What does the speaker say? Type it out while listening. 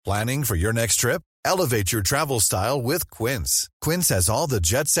Planning for your next trip? Elevate your travel style with Quince. Quince has all the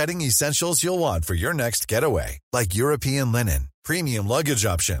jet-setting essentials you'll want for your next getaway, like European linen, premium luggage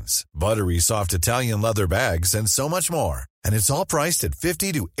options, buttery soft Italian leather bags, and so much more. And it's all priced at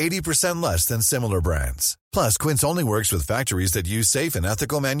 50 to 80% less than similar brands. Plus, Quince only works with factories that use safe and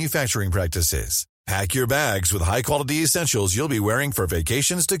ethical manufacturing practices. Pack your bags with high-quality essentials you'll be wearing for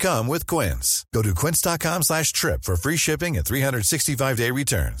vacations to come with Quince. Go to quince.com/trip for free shipping and 365-day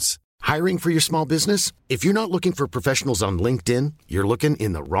returns. Hiring for your small business? If you're not looking for professionals on LinkedIn, you're looking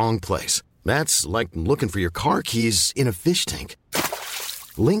in the wrong place. That's like looking for your car keys in a fish tank.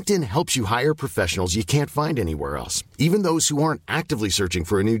 LinkedIn helps you hire professionals you can't find anywhere else, even those who aren't actively searching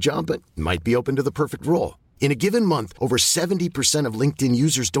for a new job but might be open to the perfect role. In a given month, over 70% of LinkedIn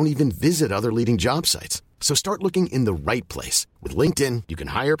users don't even visit other leading job sites. So start looking in the right place. With LinkedIn, you can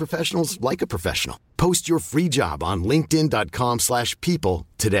hire professionals like a professional. Post your free job on linkedin.com/people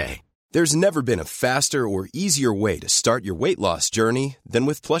today. There's never been a faster or easier way to start your weight loss journey than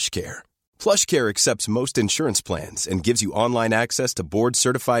with PlushCare. PlushCare accepts most insurance plans and gives you online access to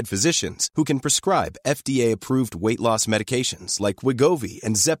board-certified physicians who can prescribe FDA-approved weight loss medications like Wegovy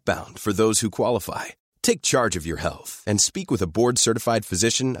and Zepbound for those who qualify. Take charge of your health and speak with a board-certified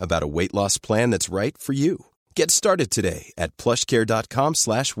physician about a weight loss plan that's right for you. Get started today at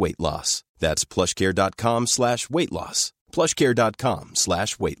plushcare.com/weight loss. That's plushcare.com/weight loss.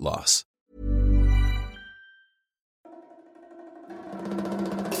 plushcare.com/weight loss.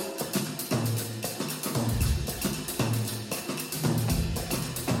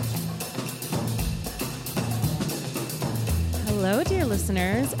 Hello, dear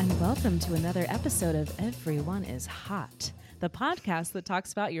listeners, and welcome to another episode of Everyone is Hot, the podcast that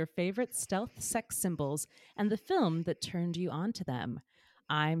talks about your favorite stealth sex symbols and the film that turned you onto them.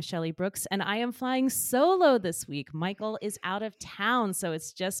 I'm Shelley Brooks, and I am flying solo this week. Michael is out of town, so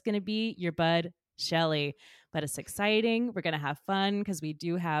it's just going to be your bud, Shelley. But it's exciting. We're going to have fun because we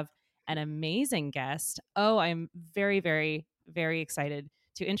do have an amazing guest. Oh, I'm very, very, very excited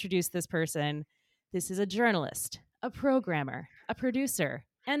to introduce this person. This is a journalist, a programmer, a producer,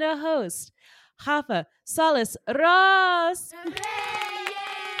 and a host, Rafa Salas Ross. Hooray!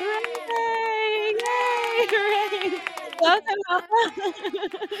 Yay! Hooray! Welcome, Rafa.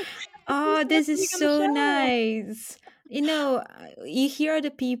 Oh, this is so nice. You know, you hear the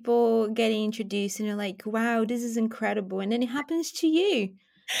people getting introduced and you're like, wow, this is incredible. And then it happens to you.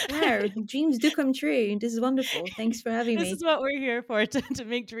 Wow, dreams do come true. This is wonderful. Thanks for having me. This is what we're here for, to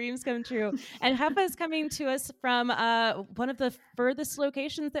make dreams come true. And Rafa is coming to us from one of the furthest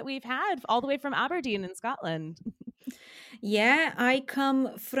locations that we've had, all the way from Aberdeen in Scotland. Yeah, I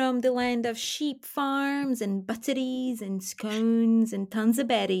come from the land of sheep farms and butteries and scones and tons of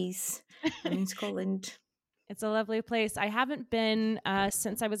berries. I'm in Scotland. It's a lovely place. I haven't been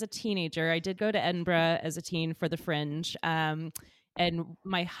since I was a teenager. I did go to Edinburgh as a teen for the Fringe. And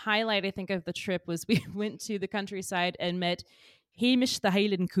my highlight, I think, of the trip was we went to the countryside and met Hamish the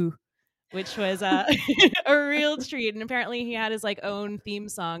Highland Coo, which was a real treat. And apparently he had his own theme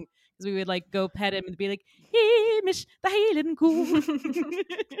song because we would go pet him and be like, Hamish the Highland Coo.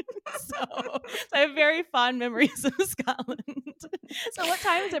 So I have very fond memories of Scotland. So what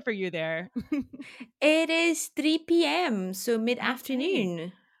time is it for you there? It is 3 p.m., so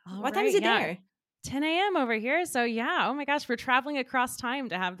mid-afternoon. What time is it there? 10 a.m. over here. So yeah, oh my gosh, we're traveling across time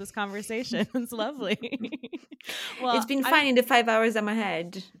to have this conversation. It's lovely. Well, it's been fine in the 5 hours I'm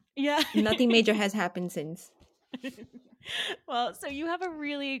ahead. Yeah. Nothing major has happened since. Well, so you have a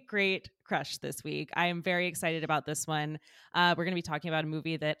really great crush this week. I am very excited about this one. We're going to be talking about a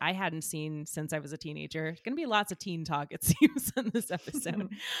movie that I hadn't seen since I was a teenager. It's going to be lots of teen talk, it seems, in this episode.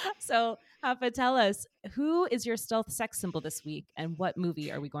 So, Rafa, tell us, who is your stealth sex symbol this week, and what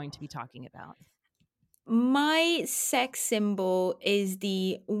movie are we going to be talking about? My sex symbol is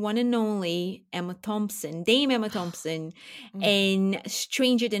the one and only Emma Thompson, Dame Emma Thompson, in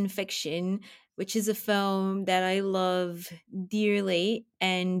Stranger Than Fiction, which is a film that I love dearly.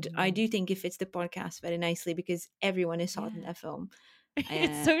 And I do think it fits the podcast very nicely because everyone is hot in that film.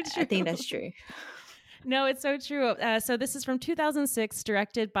 It's so true. I think that's true. No, it's so true. So this is from 2006,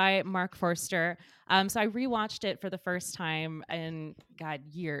 directed by Mark Forster. So I rewatched it for the first time in,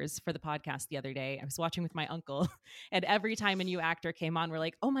 years for the podcast the other day. I was watching with my uncle, and every time a new actor came on, we're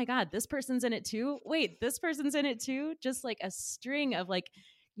like, oh my God, this person's in it too? Wait, this person's in it too? Just like a string of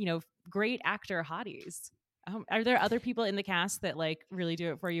great actor hotties. Are there other people in the cast that really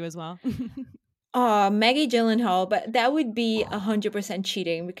do it for you as well? Maggie Gyllenhaal, but that would be 100%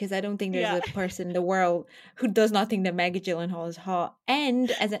 cheating because I don't think there's a person in the world who does not think that Maggie Gyllenhaal is hot.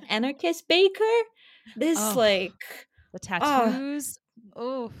 And as an anarchist baker, this the tattoos.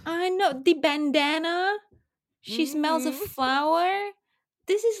 Oh. I know the bandana. She smells a flower.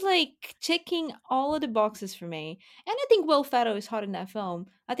 This is like checking all of the boxes for me. And I think Will Ferrell is hot in that film.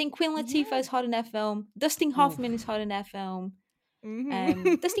 I think Queen Latifah Yeah. is hot in that film. Dustin Hoffman is Oof. hot in that film.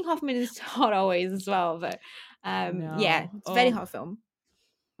 Mhm. Dustin Hoffman is hot always as well, but I yeah, know. it's a very Oh, hot film.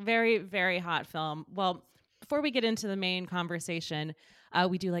 very, very hot film. Well, before we get into the main conversation,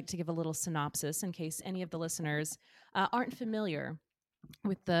 we do like to give a little synopsis in case any of the listeners aren't familiar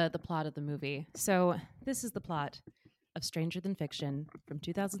with the plot of the movie. So, this is the plot of Stranger Than Fiction from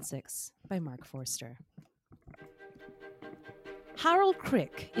 2006 by Mark Forster. Harold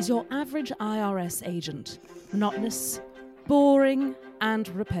Crick is your average IRS agent, monotonous, boring, and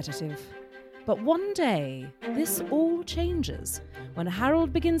repetitive. But one day, this all changes when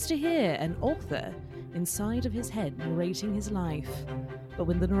Harold begins to hear an author inside of his head narrating his life. But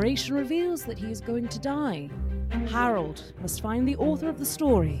when the narration reveals that he is going to die, Harold must find the author of the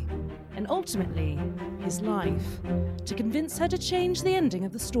story and ultimately his life to convince her to change the ending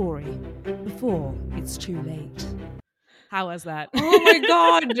of the story before it's too late. How was that? Oh my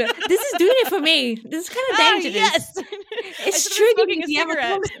god, this is doing it for me. This is kind of dangerous. Yes! It's I should have been triggering smoking a the Emma cigarette.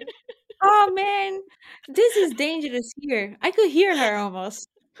 Thompson. Oh man, this is dangerous here. I could hear her almost.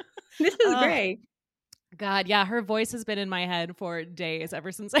 This is Oh, great. God, yeah, her voice has been in my head for days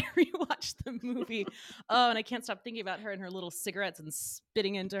ever since I rewatched the movie. Oh, and I can't stop thinking about her and her little cigarettes and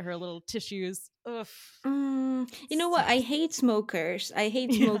spitting into her little tissues. Ugh. You know what? I hate smokers. I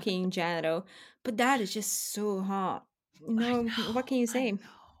hate Yeah, smoking in general, but that is just so hot. You I know, what know. can you I say? know.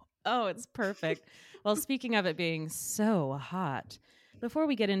 Oh, it's perfect. Well, speaking of it being so hot, before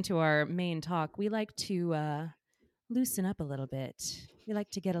we get into our main talk, we like to loosen up a little bit. We like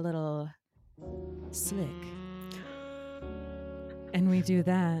to get a little slick. And we do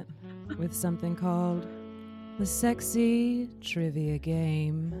that with something called the Sexy Trivia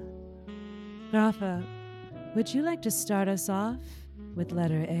Game. Rafa, would you like to start us off with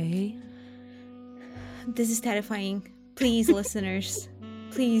letter A? This is terrifying. Please, listeners,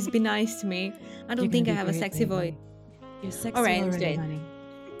 please be nice to me. I You're don't gonna think I be have a great, sexy voice. baby. You're All sexy right, let's do already, it. honey.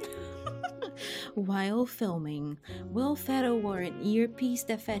 While filming, Will Ferrell wore an earpiece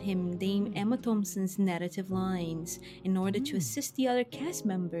that fed him Dame Emma Thompson's narrative lines in order to assist the other cast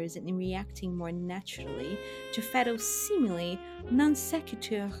members in reacting more naturally to Ferrell's seemingly non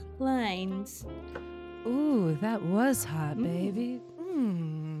sequitur lines. Ooh, that was hot, baby.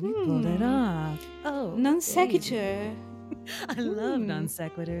 You pulled it off. Oh, Non baby. sequitur. I love non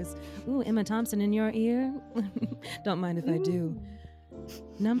sequiturs. Ooh, Emma Thompson in your ear? Don't mind if I do.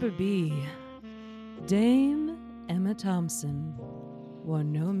 Number B. Dame Emma Thompson wore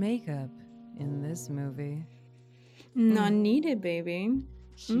no makeup in this movie. None needed, baby.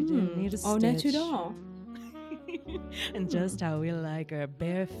 She didn't need a Au not stitch. at all. And just how we like her,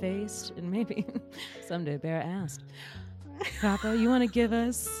 bare-faced and maybe someday bare-assed. Rafa, you want to give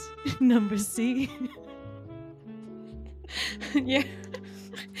us number C? Yeah.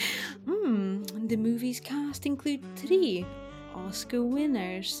 The movie's cast include 3 Oscar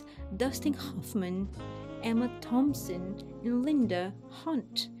winners: Dustin Hoffman, Emma Thompson, and Linda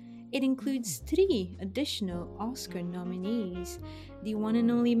Hunt. It includes 3 additional Oscar nominees: the one and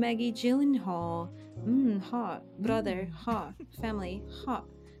only Maggie Gyllenhaal, hot, brother, hot, family, hot,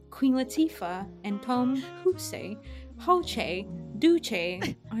 Queen Latifah, and Tom Hulce, Duce.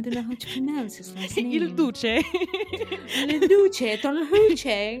 I don't know how to pronounce his last name. Il Duce. Le Duce, Tom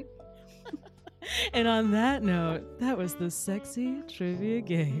Hulce. And on that note, that was the Sexy Trivia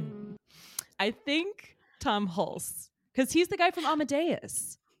Game. I think Tom Hulce, because he's the guy from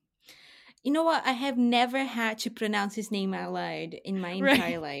Amadeus. You know what? I have never had to pronounce his name out loud in my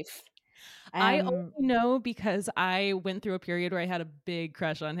entire life. I only know because I went through a period where I had a big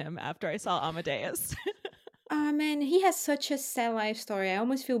crush on him after I saw Amadeus. Man, he has such a sad life story. I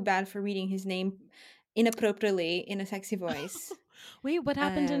almost feel bad for reading his name inappropriately in a sexy voice. Wait, what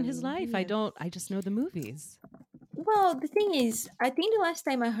happened in his life? Yeah. I just know the movies. Well, the thing is, I think the last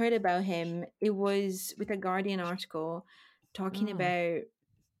time I heard about him, it was with a Guardian article talking about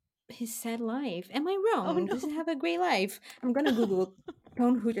his sad life. Am I wrong? Oh, no. Does he have a great life? I'm gonna Google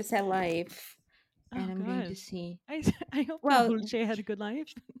Tom Hulce's sad life, and Oh, I'm going to God. see. I hope Well, Tom Hulce had a good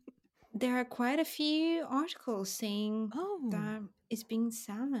life. there are quite a few articles saying Oh. that it's being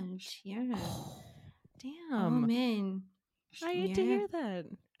sad. Yeah. Oh, Oh damn. man. I hate to hear that.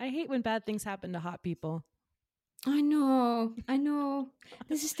 I hate when bad things happen to hot people. I know, I know.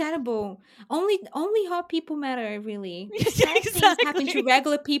 This is terrible. Only hot people matter, really. If sad things happen to Exactly.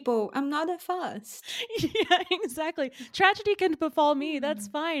 regular people, I'm not that fussed. Yeah, exactly. Tragedy can befall me. That's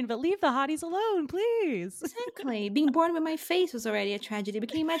Hmm. fine, but leave the hotties alone, please. Exactly. Being born with my face was already a tragedy. But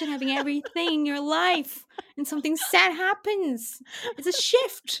can you imagine having everything in your life and something sad happens? It's a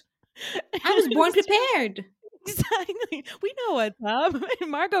shift. I was born It's true. prepared. Exactly. We know what's up.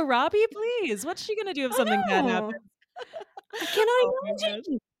 Margot Robbie, please. What's she gonna do if I something bad know. happens? I cannot Oh my gosh.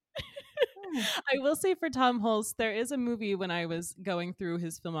 imagine. Oh. I will say for Tom Hulce, there is a movie when I was going through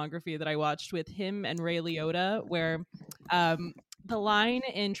his filmography that I watched with him and Ray Liotta, where um, the line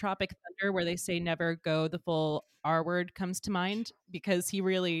in Tropic Thunder where they say "never go the full R word" comes to mind because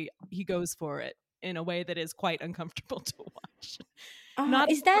he goes for it in a way that is quite uncomfortable to watch. Not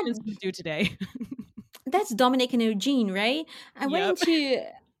a Is that performance would do today. that's Dominic and Eugene, right? I went Yep. into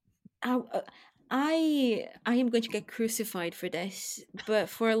I, uh, I am going to get crucified for this, but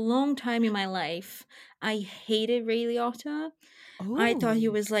for a long time in my life, I hated Ray Liotta. I thought he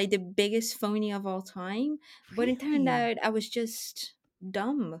Oh, was like the biggest phony of all time, but it turned really? out I was just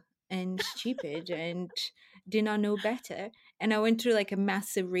dumb and stupid and did not know better. And I went through like a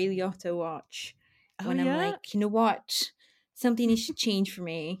massive Ray Liotta watch Oh when I'm yeah. like, you know what, something needs to change for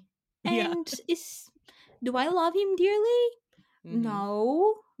me. Yeah. And is do I love him dearly? Hmm.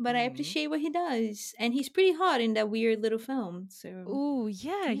 No, but I Hmm. appreciate what he does, and he's pretty hot in that weird little film. So Ooh,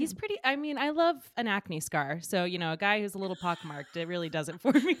 yeah, yeah. he's pretty. I mean, I love an acne scar. So, a guy who's a little pockmarked, it really does it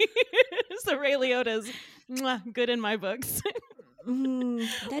for me. So, Ray Liotta's good in my books.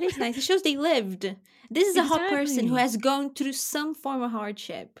 That is nice. It shows they lived. This is a hot person who Exactly. has gone through some form of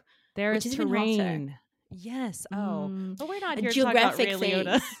hardship, There which is is even hotter. terrain. Yes. Oh, but we're not A here to talk about geographic Ray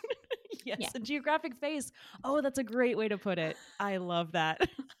Liotta. phase. Yes, Yeah. a geographic face. Oh, that's a great way to put it. I love that.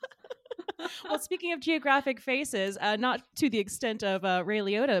 Well, speaking of geographic faces, not to the extent of Ray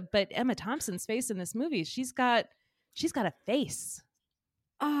Liotta, but Emma Thompson's face in this movie, she's got a face.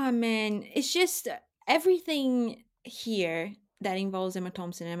 Oh man, it's just everything here that involves Emma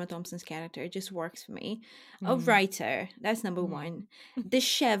Thompson and Emma Thompson's character just works for me. A Mm, writer, that's number mm. one.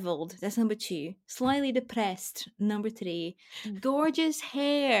 Disheveled, that's number two. Slightly depressed, number three. Gorgeous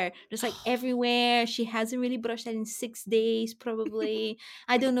hair, just like everywhere. She hasn't really brushed that in 6 days, probably.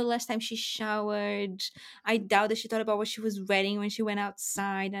 I don't know last time she showered. I doubt that she thought about what she was wearing when she went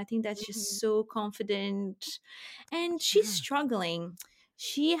outside. I think that's just Mhm. so confident. And she's Yeah, struggling.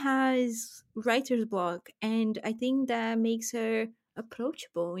 She has writer's block, and I think that makes her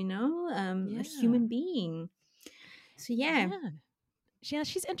approachable, a yeah, human being. So yeah. yeah.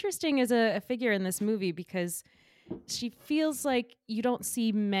 She's interesting as a figure in this movie because she feels like you don't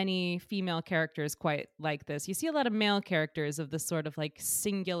see many female characters quite like this. You see a lot of male characters of this sort of like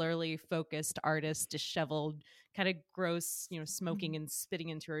singularly focused artist, disheveled, kind of gross, smoking and spitting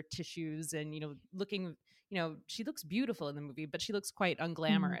into her tissues and, looking, she looks beautiful in the movie, but she looks quite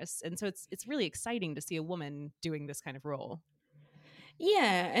Mhm. unglamorous. And so it's really exciting to see a woman doing this kind of role.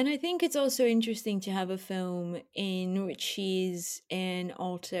 Yeah, and I think it's also interesting to have a film in which she's an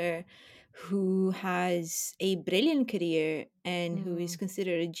author who has a brilliant career and who is Mm,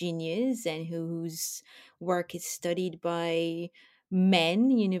 considered a genius and whose work is studied by men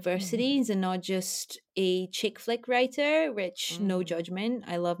mhm, universities and not just a chick flick writer, which no mm. judgment.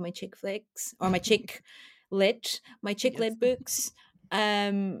 I love my chick flicks or my chick Yes. lit books.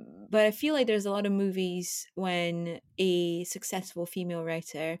 But I feel like there's a lot of movies when a successful female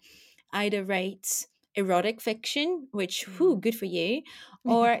writer either writes erotic fiction, which whew, Mm. good for you,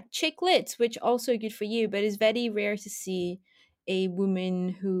 or chick lit, which also good for you, but it's very rare to see a woman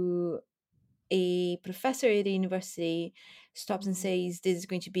who a professor at a university stops and Mm. says this is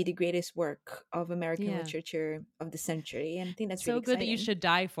going to be the greatest work of American Yeah. literature of the century. And I think that's really So good that you exciting. should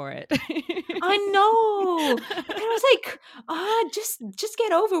die for it. I know. I kind of was like, just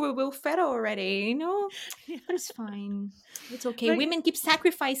get over with Will Ferrell already, Yeah. But it's fine. It's okay. But Women keep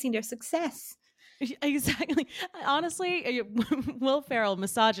sacrificing their success. exactly. Honestly, Will Ferrell,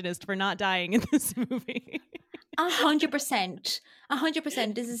 misogynist for not dying in this movie. 100%.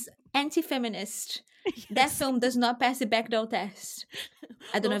 100%. This is anti-feminist. That Yes. film does not pass the Bechdel test.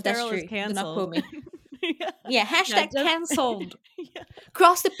 I don't know Will if that's Ferrell is true. Do not canceled. quote me. Yeah. Yeah, Yeah, it hashtag does. cancelled. Yeah.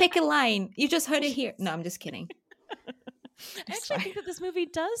 Cross the picket line. You just heard it here. No, I'm just kidding. I Just actually sorry. think that this movie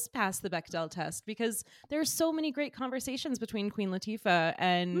does pass the Bechdel test because there are so many great conversations between Queen Latifah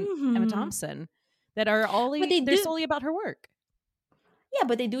and Emma Hmm. Thompson that are all But they they're do. solely about her work. Yeah,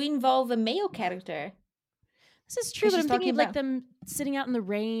 but they do involve a male character. This is true, because but she's I'm thinking talking of like about. them sitting out in the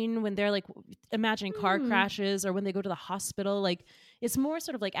rain when they're like imagining car Hmm, crashes or when they go to the hospital. Like it's more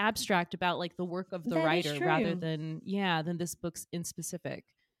sort of like abstract about like the work of the that is writer rather true. than than this book's in specific.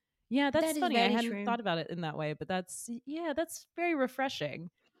 Yeah, That that's is funny. I very hadn't true. thought about it in that way, but that's very refreshing.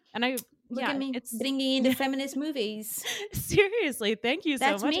 And I Look at yeah, me it's bringing in the yeah. feminist movies. Seriously, thank you so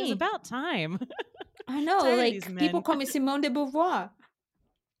That's much. It was me. about time. I know, Tired of these like people men. call me Simone de Beauvoir.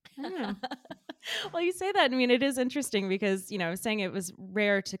 Yeah. Well, you say that. I mean, it is interesting because, I was saying it was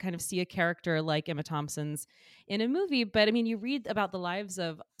rare to kind of see a character like Emma Thompson's in a movie. But I mean, you read about the lives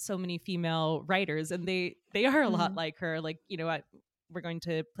of so many female writers, and they are a lot Mm. like her. Like, we're going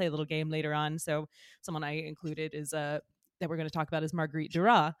to play a little game later on. So, someone I included is that we're going to talk about is Marguerite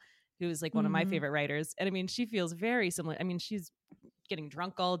Duras, who is like one of my Hmm. favorite writers. And I mean, she feels very similar. I mean, she's getting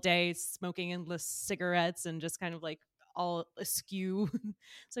drunk all day, smoking endless cigarettes, and just kind of like all askew.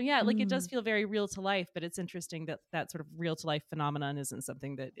 So yeah, like it does Mm. feel very real to life, but it's interesting that that sort of real to life phenomenon isn't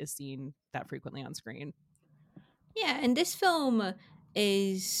something that is seen that frequently on screen. Yeah, and this film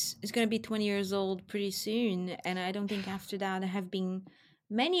is going to be 20 years old pretty soon, and I don't think after that there have been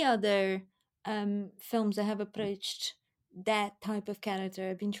many other films that have approached that type of character.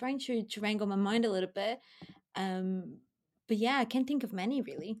 I've been trying to wrangle my mind a little bit, um, but yeah, I can't think of many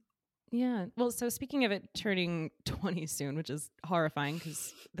really. Yeah. Well, so speaking of it turning 20 soon, which is horrifying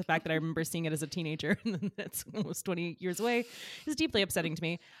because the fact that I remember seeing it as a teenager and then it's almost 20 years away is deeply upsetting to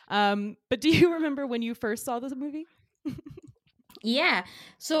me. But do you remember when you first saw this movie? Yeah.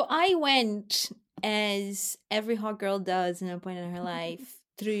 So I went, as every hot girl does in a point in her life,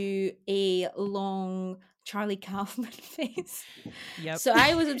 through a long Charlie Kaufman phase. Yep. So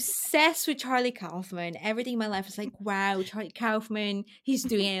I was obsessed with Charlie Kaufman. Everything in my life was like, wow, Charlie Kaufman, he's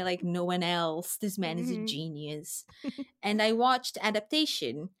doing it like no one else. This man is a Mhm. genius. And I watched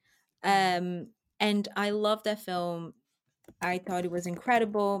Adaptation. Mm. And I loved that film. I thought it was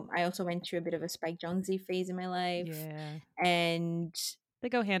incredible. I also went through a bit of a Spike Jonze phase in my life. Yeah. And They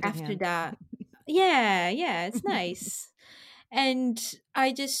go hand in after hand. that, yeah, it's nice. And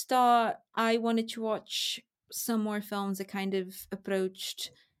I just thought I wanted to watch some more films that kind of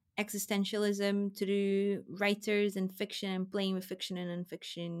approached existentialism through writers and fiction and playing with fiction and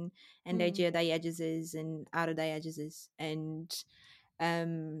nonfiction and the Mm. idea diegesis and out of diegesis. And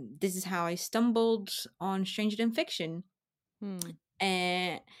this is how I stumbled on Stranger Than Fiction. Mm.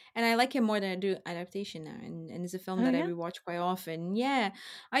 and and I like it more than I do adaptation now, and it's a film Oh that I yeah. rewatch quite often. Yeah,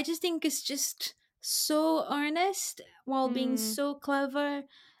 I just think it's just so earnest while being Mm. so clever.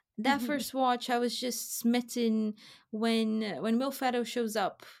 That first watch, I was just smitten when Will Ferrell shows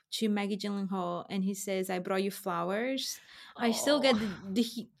up to Maggie Gyllenhaal and he says, "I brought you flowers." I still Oh. get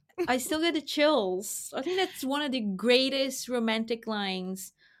I still get the chills. I think that's one of the greatest romantic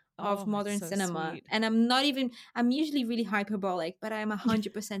lines of Oh, it's modern so cinema. sweet. And I'm not even, I'm usually really hyperbolic, but I'm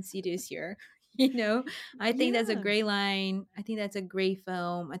 100% serious here. You know, I think that's a Yeah. great line. I think that's a great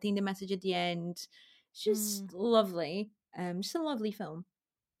film. I think the message at the end is Mm. just lovely. Just a lovely film.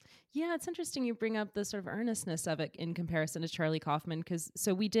 Yeah, it's interesting you bring up the sort of earnestness of it in comparison to Charlie Kaufman because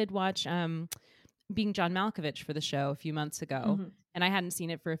so we did watch Being John Malkovich for the show a few months ago, Hmm. and I hadn't seen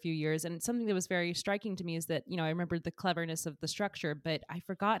it for a few years. And something that was very striking to me is that I remembered the cleverness of the structure, but I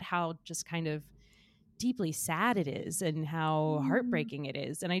forgot how just kind of deeply sad it is and how Mm. heartbreaking it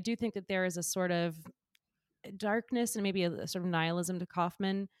is. And I do think that there is a sort of darkness and maybe a sort of nihilism to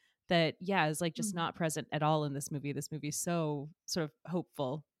Kaufman that is like just Mhm. not present at all in this movie. This movie is so sort of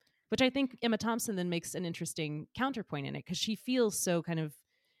hopeful, which I think Emma Thompson then makes an interesting counterpoint in it because she feels so kind of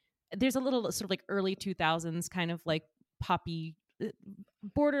there's a little sort of like early 2000s kind of like poppy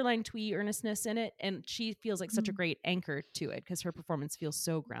borderline twee earnestness in it, and she feels like such a Mm. great anchor to it because her performance feels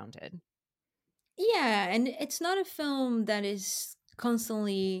so grounded. Yeah, and it's not a film that is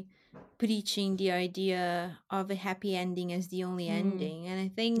constantly preaching the idea of a happy ending as the only Mm, ending. And I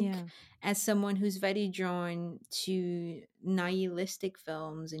think yeah. as someone who's very drawn to nihilistic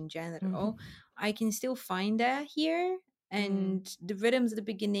films in Mhm. general, I can still find that here. Mm, And the rhythms at the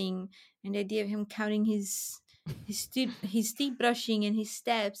beginning and the idea of him counting his teeth brushing and his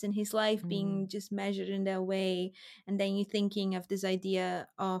steps and his life being mm, just measured in that way, and then you thinking of this idea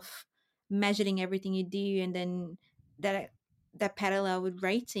of measuring everything you do, and then that parallel with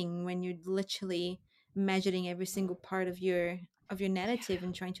writing when you're literally measuring every single part of your narrative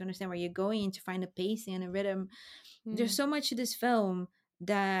and trying to understand where you're going and to find a pacing and a rhythm. There's mm. so much to this film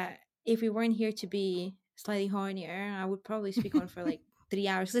that if we weren't here to be slightly hornier, I would probably speak on for like 3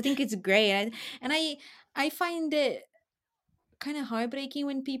 hours because I think it's great. And I find it kind of heartbreaking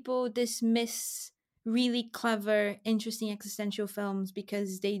when people dismiss really clever, interesting existential films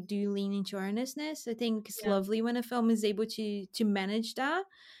because they do lean into earnestness. I think it's Yeah. lovely when a film is able to manage that,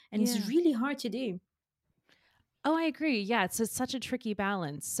 and it's Yeah. really hard to do. Oh, I agree. Yeah, such a tricky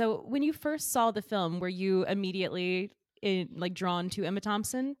balance. So, when you first saw the film, were you immediately like drawn to Emma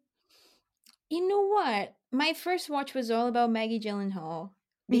Thompson? You know what? My first watch was all about Maggie Gyllenhaal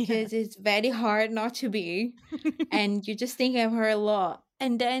Yeah. because it's very hard not to be, and you're just thinking of her a lot.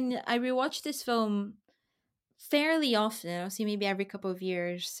 And then I rewatched this film fairly often. I'll see maybe every couple of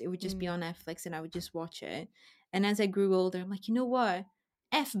years. It would just be Mm. on Netflix and I would just watch it. And as I grew older, I'm like, you know what?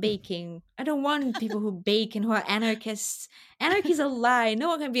 F baking. I don't want people who bake and who are anarchists. Anarchy's a lie. No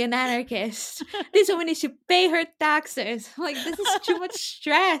one can be an anarchist. This woman needs to pay her taxes. I'm like, this is too much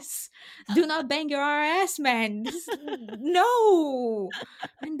stress. Do not bang your RS, man. No.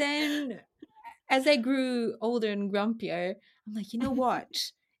 And then as I grew older and grumpier, I'm like, you know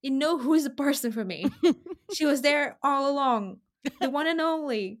what? You know who's the person for me? She was there all along, the one and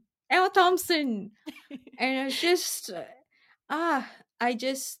only Emma Thompson. And I was just, I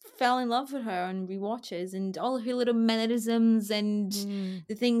just fell in love with her on rewatches and all her little mannerisms and Mm.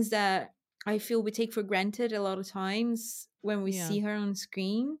 the things that I feel we take for granted a lot of times when we Yeah. see her on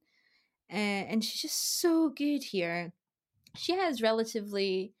screen. And she's just so good here. She has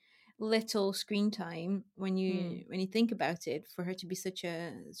relatively little screen time Mm. when you think about it for her to be such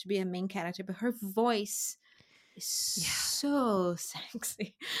a to be a main character, but her voice is Yeah. so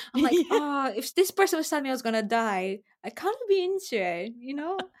sexy. I'm like, oh, if this person was telling me I was gonna die, I can't be into it, you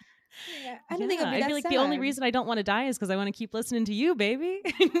know? Yeah, I don't Yeah, think I'd be I feel that like the only sad. reason I don't want to die is because I want to keep listening to you, baby.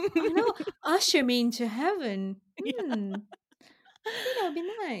 I know, usher me into heaven. Yeah. I think that would be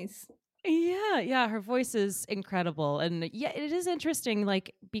nice. Yeah, yeah, her voice is incredible. And yeah, it is interesting,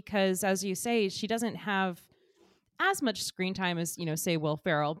 like, because as you say, she doesn't have as much screen time as, say Will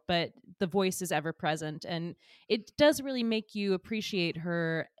Ferrell, but the voice is ever present. And it does really make you appreciate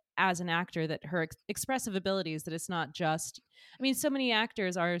her as an actor, that her expressive abilities, that it's not just, I mean, so many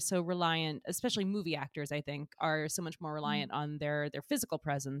actors are so reliant, especially movie actors, I think, are so much more Mm. reliant on their physical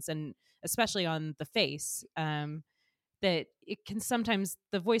presence, and especially on the face. That it can sometimes,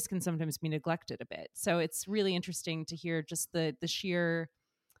 the voice can sometimes be neglected a bit. So it's really interesting to hear just the sheer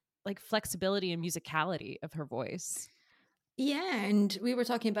like flexibility and musicality of her voice. Yeah, and we were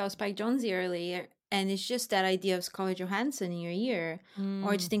talking about Spike Jonze earlier, and it's just that idea of Scarlett Johansson in your ear,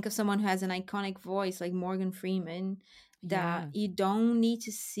 or to Mm, think of someone who has an iconic voice like Morgan Freeman, that yeah. you don't need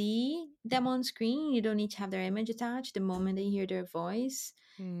to see them on screen, you don't need to have their image attached. The moment that you hear their voice,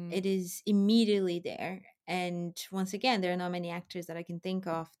 Mm, it is immediately there. And once again, there are not many actors that I can think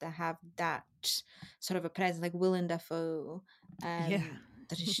of that have that sort of a presence, like Willem Dafoe, yeah.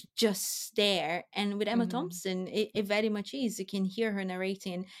 that is just there. And with Emma Hmm. Thompson, it very much is. You can hear her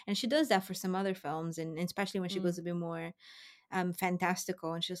narrating, and she does that for some other films, and especially when she Mm. goes a bit more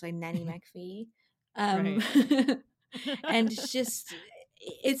fantastical, and she's like Nanny McPhee. Um, Right. and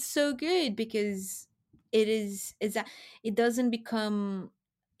it's so good because it's that it doesn't become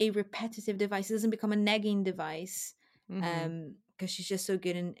a repetitive device, it doesn't become a nagging device, Hmm. because she's just so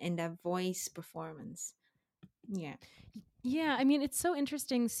good in that voice performance. Yeah. Yeah, I mean, it's so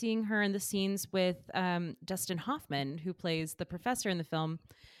interesting seeing her in the scenes with Dustin Hoffman, who plays the professor in the film,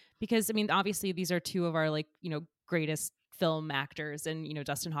 because I mean, obviously these are two of our like greatest film actors, and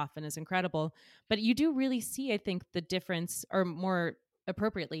Dustin Hoffman is incredible, but you do really see, I think, the difference, or more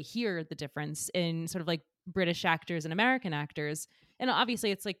appropriately, hear the difference in sort of like British actors and American actors, and obviously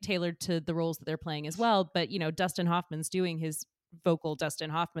it's like tailored to the roles that they're playing as well. But Dustin Hoffman's doing his vocal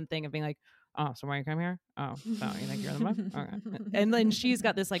Dustin Hoffman thing of being like, oh, so why you come here? Oh, so you think you're the boss? Okay. And then she's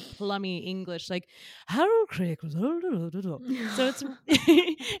got this like plummy English, like Harold Craig was. So it's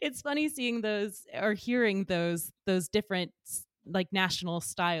it's funny seeing those, or hearing those different like national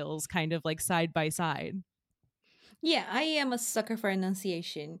styles kind of like side by side. Yeah, I am a sucker for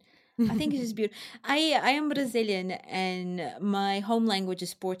enunciation. I think it's just beautiful. I am Brazilian and my home language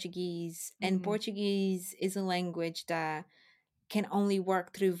is Portuguese, and Hmm. Portuguese is a language that can only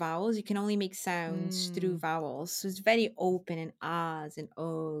work through vowels. You can only make sounds through Mm, vowels. So it's very open and ahs and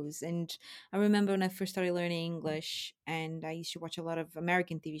ohs. And I remember when I first started learning English and I used to watch a lot of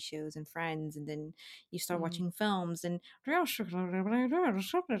American TV shows and Friends, and then you start mm. watching films and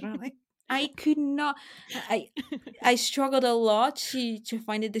like I could not I struggled a lot to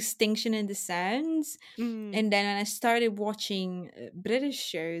find a distinction in the sounds. Mm, And then when I started watching British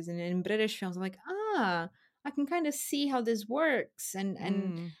shows and in British films, I'm like, I can kind of see how this works. And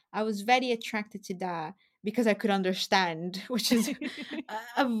mm. I was very attracted to that because I could understand, which is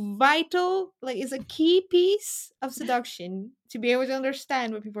a vital, like, is a key piece of seduction to be able to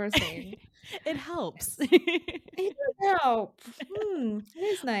understand what people are saying. It helps. It does help. It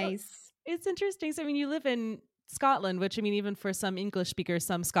is Well, nice. it's interesting. So, I mean, you live in Scotland, which I mean, even for some English speakers,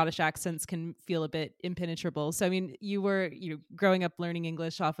 some Scottish accents can feel a bit impenetrable. So, I mean, you were growing up learning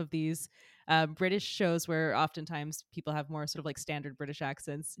English off of these British shows, where oftentimes people have more sort of like standard British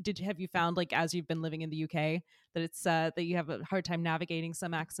accents. Have you found like as you've been living in the UK that it's that you have a hard time navigating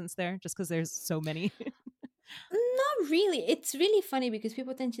some accents there, just because there's so many? Not really. It's really funny because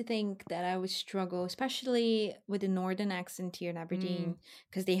people tend to think that I would struggle, especially with the northern accent here in Mm, Aberdeen,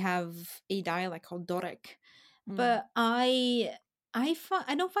 because they have a dialect called Doric. mm, But I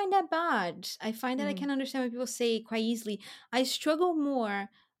don't find that bad. I find that I mm. can understand what people say quite easily. I struggle more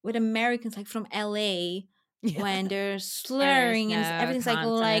with Americans like from LA Yeah. when they're And there's slurring and no everything's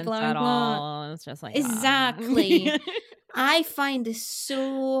consonants at like all. It's just like, exactly. I find this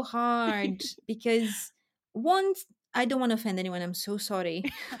so hard because once I don't want to offend anyone, I'm so sorry.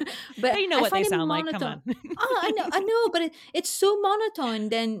 But You know I what they find it sound like. Come monotone. on. Oh, I know, but it's so monotone.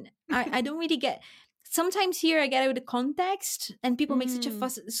 Then I don't really get. Sometimes here I get out of context, and people make such a Mm,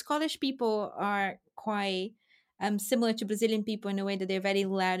 fuss. Scottish people are quite similar to Brazilian people in a way that they're very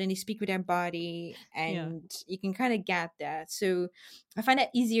loud and they speak with their body, yeah. and you can kind of get that. So I find that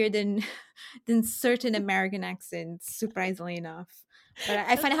easier than than certain American accents, surprisingly enough. But I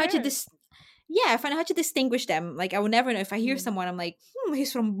That's find it hard to fair. yeah, I find it hard to distinguish them. Like I will never know if I hear Mm, someone, I'm like,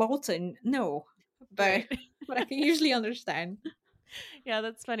 he's from Bolton. No, but right. but I can usually understand. Yeah,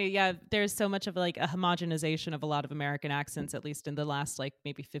 that's funny. Yeah, there's so much of like a homogenization of a lot of American accents, at least in the last like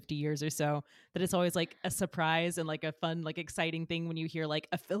maybe 50 years or so, that it's always like a surprise and like a fun, like exciting thing when you hear like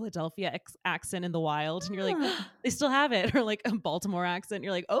a Philadelphia accent in the wild and you're like, Ah, they still have it. Or like a Baltimore accent. And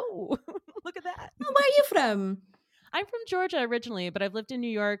you're like, oh, look at that. where are you from? I'm from Georgia originally, but I've lived in New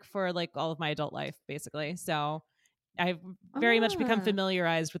York for like all of my adult life, basically. So I've very much become Ah,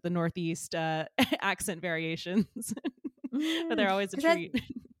 familiarized with the Northeast accent variations, but they're always a because treat.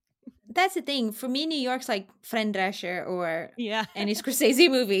 that's the thing for me. New York's like Fran Drescher or Yeah, any Scorsese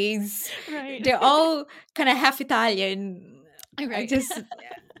movies. right. They're all kind of half Italian. I Right. just,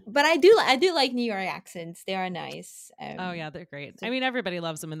 but I do like New York accents. They are nice. Oh yeah, they're great. I So mean, everybody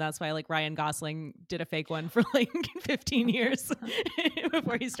loves them, and that's why like Ryan Gosling did a fake one for like 15 years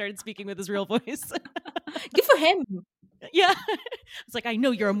before he started speaking with his real voice. good for him. Yeah, it's like I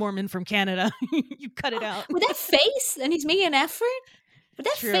know you're a Mormon from Canada. You cut it out. With that face, and he's making an effort. With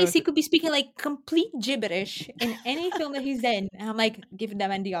that face, True. he could be speaking like complete gibberish in any film that he's in. And I'm like, give that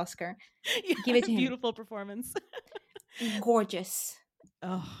man the Oscar. Give it Yeah, to him. beautiful performance. Gorgeous.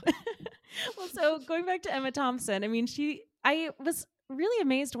 Oh, well, so going back to Emma Thompson, I mean, I was really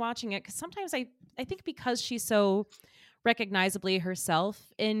amazed watching it because sometimes I think because she's so recognizably herself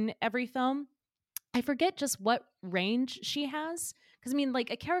in every film, I forget just what range she has. Because I mean, like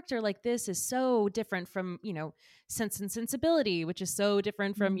a character like this is so different from, Sense and Sensibility, which is so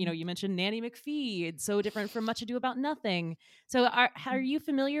different from, Mm. you mentioned Nanny McPhee. It's so different from Much Ado About Nothing. So are you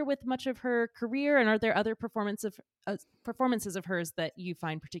familiar with much of her career? And are there other performances of hers that you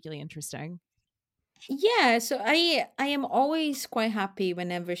find particularly interesting? Yeah, so I am always quite happy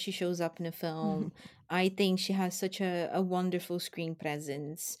whenever she shows up in a film. I think she has such a wonderful screen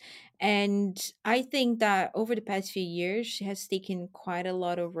presence. And I think that over the past few years she has taken quite a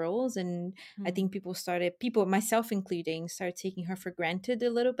lot of roles, and I think people, myself including, started taking her for granted a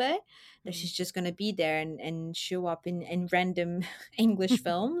little bit, that she's just gonna be there and show up in random English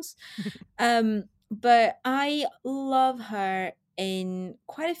films. But I love her in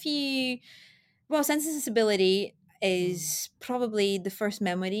quite a few. Well, Sense and Sensibility is probably the first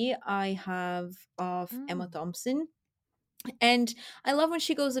memory I have of Emma Thompson. And I love when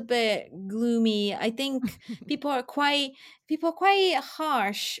she goes a bit gloomy. I think people are quite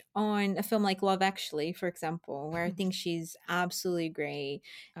harsh on a film like Love Actually, for example, where I think she's absolutely great.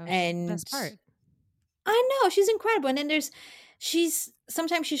 Oh, she's the And best part. I know she's incredible. And then she's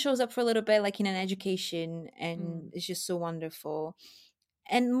sometimes she shows up for a little bit like in an education and Mm. it's just so wonderful.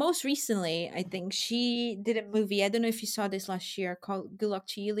 And most recently, I think she did a movie. I don't know if you saw this last year called Good Luck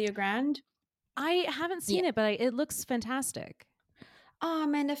to You, Leah Grand. I haven't Yeah. seen it, but it looks fantastic. Oh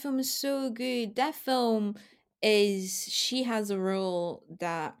man, that film is so good. That film is she has a role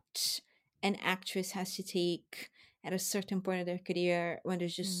that an actress has to take at a certain point of their career when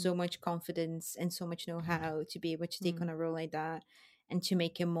there's just Mm. so much confidence and so much know-how to be able to take on Mm. a role like that and to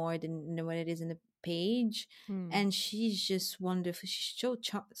make it more than what it is in the page. Mm. And she's just wonderful. She's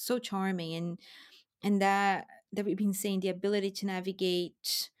so charming, and that we've been saying, the ability to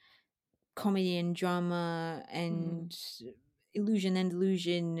navigate comedy and drama Mm. and illusion and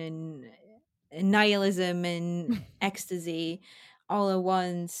delusion and nihilism and ecstasy all at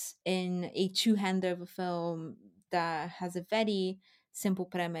once in a two-hander of a film that has a very simple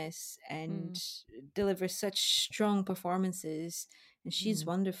premise and delivers such strong performances, and she's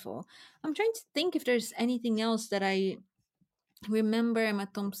wonderful. I'm trying to think if there's anything else that I remember Emma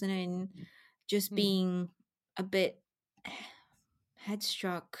Thompson in just being a bit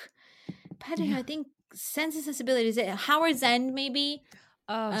headstruck. But I don't know, I think Sense and Sensibility is it. Howard's End, maybe.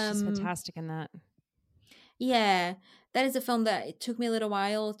 Oh, she's Um, fantastic in that. yeah, that is a film that it took me a little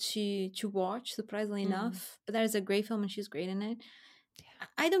while to watch, surprisingly enough. But that is a great film, and she's great in it.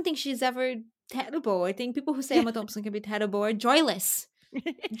 I don't think she's ever terrible. I think people who say Emma Thompson can be terrible are joyless.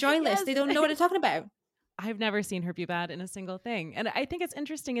 Joyless. Yes. They don't know what they're talking about. I've never seen her be bad in a single thing. And I think it's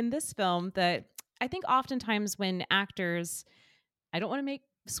interesting in this film that I think oftentimes when actors, I don't want to make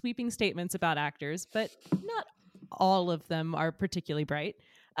sweeping statements about actors, but not all of them are particularly bright.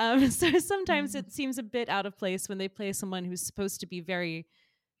 So sometimes it seems a bit out of place when they play someone who's supposed to be very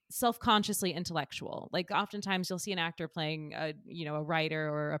self-consciously intellectual. Like oftentimes you'll see an actor playing a writer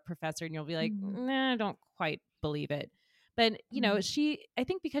or a professor and you'll be like, nah, I don't quite believe it. But I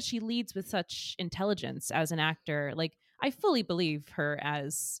think because she leads with such intelligence as an actor, like I fully believe her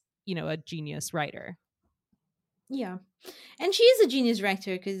as, a genius writer. Yeah. And she is a genius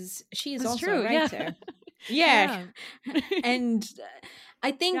writer because she is That's also true, a writer. Yeah. And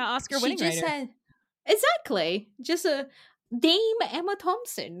I think Oscar she winning just writer. had exactly just a Dame Emma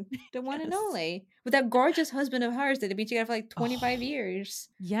Thompson, the one and Yes. only, with that gorgeous husband of hers that they've been together for like 25 years.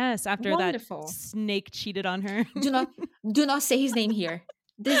 Yes, after Wonderful. that snake cheated on her. Do not say his name here.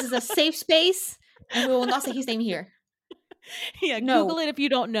 This is a safe space, and we will not say his name here. Yeah, No. Google it if you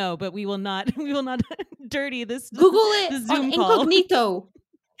don't know, but we will not dirty this. Google it the Zoom on call. incognito,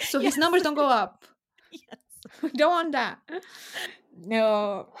 so his Yes. numbers don't go up. Yes. Don't want that.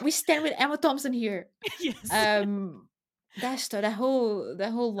 No, we stand with Emma Thompson here. Yes. That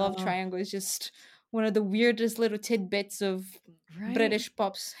whole love triangle is just one of the weirdest little tidbits of British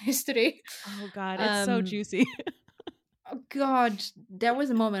pop's history. Oh God, it's so juicy. Oh God, there was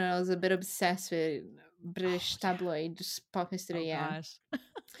a moment I was a bit obsessed with British tabloid pop history. Gosh.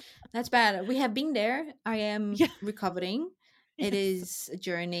 That's bad. We have been there. I am recovering. It is a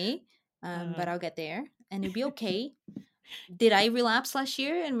journey, but I'll get there, and it'll be okay. Did I relapse last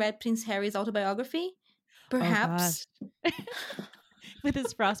year and read Prince Harry's autobiography? Perhaps. Oh, with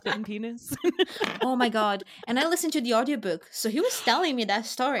his frostbitten penis. Oh my God. And I listened to the audiobook. So he was telling me that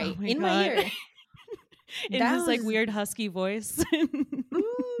story my ear. In his like weird husky voice.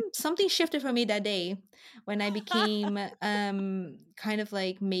 Something shifted for me that day when I became kind of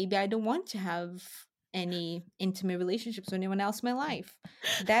like, maybe I don't want to have any intimate relationships with anyone else in my life.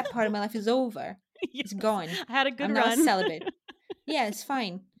 That part of my life is over. Yes. It's gone. I had a good I'm run. now a celibate. Yeah, it's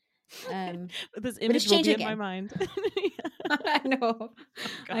fine. This image will be in my mind. I know.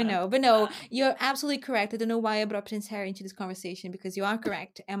 I know. But no, you're absolutely correct. I don't know why I brought Prince Harry into this conversation, because you are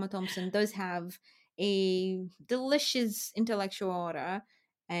correct. Emma Thompson does have a delicious intellectual aura,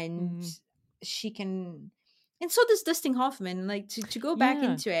 and she can, and so does Dustin Hoffman. Like to go back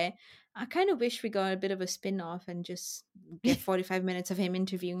into it, I kind of wish we got a bit of a spin-off and just get 45 minutes of him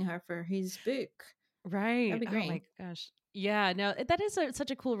interviewing her for his book. Right. That'd be great. Oh my gosh. Yeah, no, that is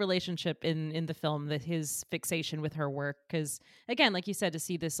such a cool relationship in the film, that his fixation with her work. Because again, like you said, to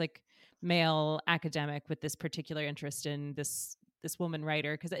see this like male academic with this particular interest in this woman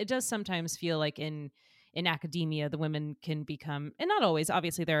writer, because it does sometimes feel like in academia the women can become, and not always,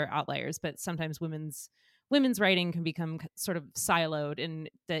 obviously there are outliers, but sometimes women's writing can become sort of siloed, and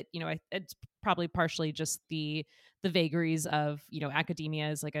that it's probably partially just the vagaries of academia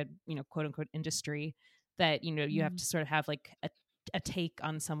as like a quote unquote industry, that you have to sort of have like a take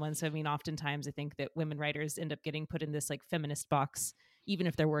on someone. So I mean, oftentimes I think that women writers end up getting put in this like feminist box, even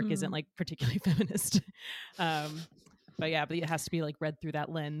if their work isn't like particularly feminist. But it has to be like read through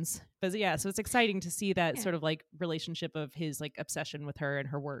that lens. But yeah, so it's exciting to see that sort of like relationship of his like obsession with her and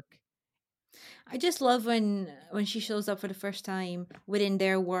her work. I just love when she shows up for the first time within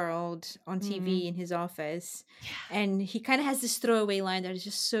their world on TV in his office, and he kind of has this throwaway line that is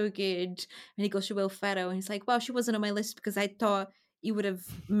just so good. And he goes to Will Ferrell, and he's like, "Well, she wasn't on my list because I thought you would have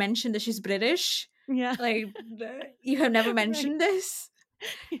mentioned that she's British. Yeah, like you have never mentioned this."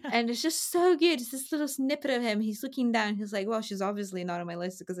 Yeah. And it's just so good. It's this little snippet of him. He's looking down. He's like, "Well, she's obviously not on my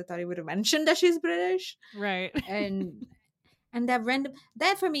list because I thought he would have mentioned that she's British." Right. And that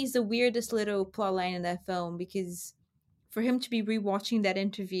for me is the weirdest little plot line in that film, because for him to be rewatching that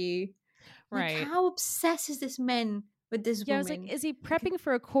interview, right? Like, how obsessed is this man with this woman? I was like, is he prepping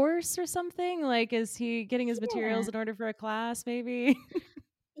for a course or something? Like, is he getting his materials in order for a class? Maybe.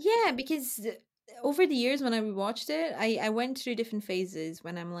 Yeah, because over the years when I rewatched it, I went through different phases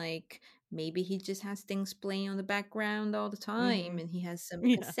when I'm like, maybe he just has things playing on the background all the time Mm-hmm. and he has some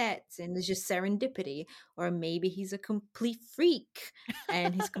Yeah. cassettes and there's just serendipity. Or maybe he's a complete freak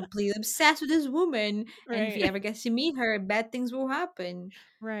and he's completely obsessed with this woman. And if he Right. ever gets to meet her, bad things will happen.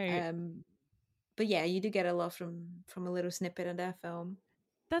 Right. Um, but yeah, you do get a lot from a little snippet of that film.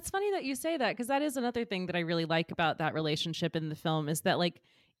 That's funny that you say that, because that is another thing that I really like about that relationship in the film, is that like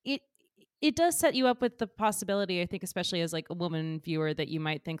it it does set you up with the possibility, I think, especially as like a woman viewer, that you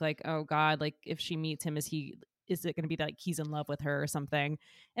might think like, oh God, like if she meets him, is it going to be like he's in love with her or something?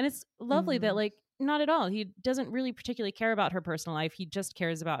 And it's lovely that Mm. like not at all. He doesn't really particularly care about her personal life. He just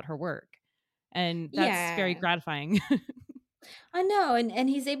cares about her work. And that's very Yeah. gratifying. I know, and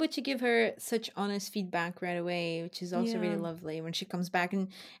he's able to give her such honest feedback right away, which is also really Yeah. lovely when she comes back and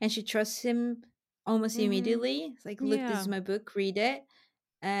she trusts him almost Mhm. immediately. It's like, look, this Yeah. is my book, read it.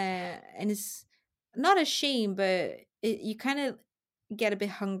 And it's not a shame, but you kind of get a bit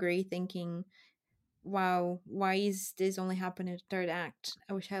hungry thinking, wow, why is this only happening in the third act?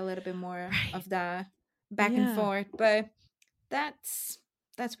 I wish I had a little bit more Right. of that back and Yeah. forth, but that's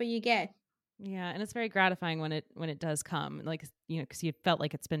that's what you get. Yeah, and it's very gratifying when it does come, like, because you felt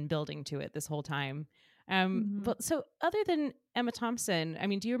like it's been building to it this whole time. But so other than Emma Thompson, I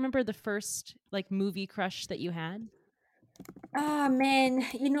mean, do you remember the first like movie crush that you had? Ah, man,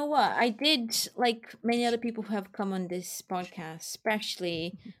 you know what? I did, like many other people who have come on this podcast,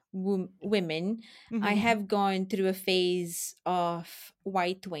 especially women. I Hmm. have gone through a phase of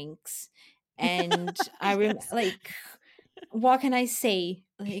white winks, and Yes. like, what can I say?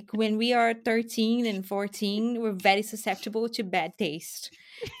 Like, when we are 13 and 14, we're very susceptible to bad taste,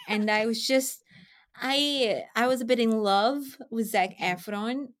 and I was a bit in love with Zac Mhm.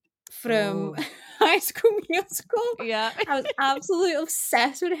 Efron from Oh, High School Musical. yeah. I was absolutely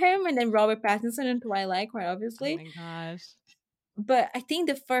obsessed with him, and then Robert Pattinson and Twilight, quite Oh obviously. my gosh. But I think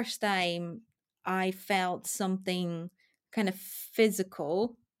the first time I felt something kind of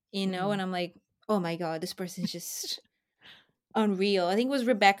physical, Hmm. and I'm like, oh my god, this person's just unreal. I think it was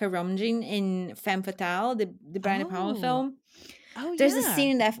Rebecca Romijn in Femme Fatale, the Brian De Palma Oh. film. Oh There's a yeah.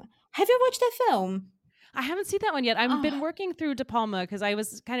 scene in that. Have you watched that film? I haven't seen that one yet. I've been Oh, working through De Palma because I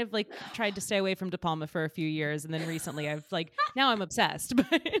was kind of like tried to stay away from De Palma for a few years, and then recently I've like now I'm obsessed.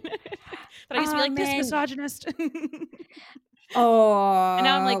 But I used to be oh like this man. misogynist, and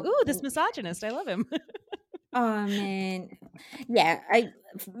now I'm like, Oh, ooh, this misogynist. I love him. oh man. Yeah, I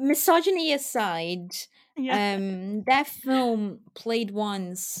misogyny aside, Yeah. that film played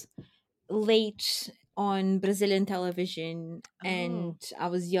once late on Brazilian television, and Oh. I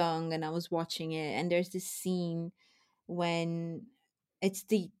was young and I was watching it, and there's this scene when it's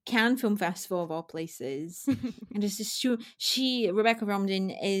the Cannes Film Festival of all places, and there's this Rebecca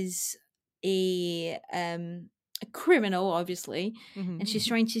Romijn is a criminal, obviously, and she's Mhm.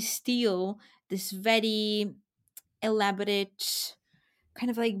 trying to steal this very elaborate kind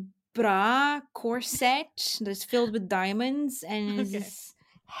of like bra corset that's filled with diamonds, and is Okay. this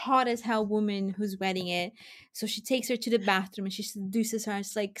hot as hell woman who's wearing it. So she takes her to the bathroom and she seduces her and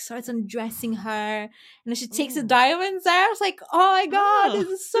it's like starts undressing her, and then she takes the Oh. diamonds out. I was like, oh my god, Oh. this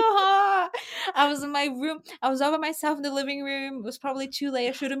is so hot. I was in my room, I was all by myself in the living room. It was probably too late,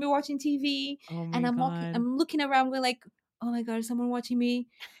 I shouldn't be watching TV. Oh And my god. I'm looking around going like, oh my god, is someone watching me?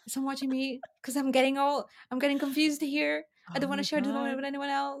 Is someone watching me? Because I'm getting confused here. I Oh don't want to my share this moment god. with anyone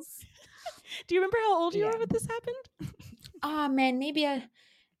else. Do you remember how old you were Yeah. when this happened? Ah, man,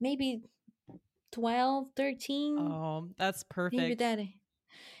 maybe 12, 13. Oh, that's Maybe perfect. that. That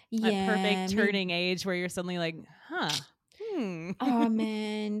Yeah, perfect maybe. turning age where you're suddenly like, huh. Hmm. Oh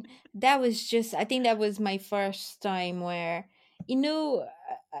man, that was just. I think that was my first time where, you know,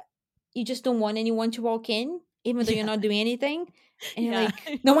 you just don't want anyone to walk in, even though you're Yeah. not doing anything, and you're Yeah.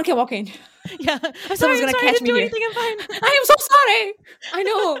 like, no one can walk in. Yeah. Someone's I'm gonna sorry, I catch didn't me do here. anything. I'm fine. I am so sorry. I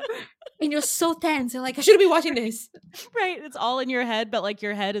know. And you're so tense. And like, I shouldn't be watching this. Right. It's all in your head, but like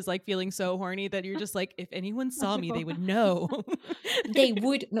your head is like feeling so horny that you're just like, if anyone I saw me, they know. would know. They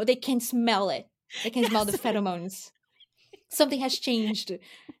would no, they can smell it. They can smell the Yes. pheromones. Something has changed. It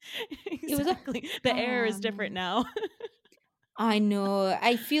was a Exactly. The air is different man. now. I know.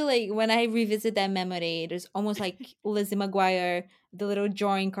 I feel like when I revisit that memory, there's almost like Lizzie McGuire, the little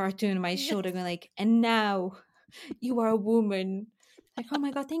drawing cartoon on my shoulder, Yes. going like, and now you are a woman. Like, oh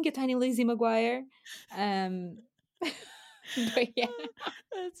my god, thank you, tiny Lizzie McGuire. Um but yeah.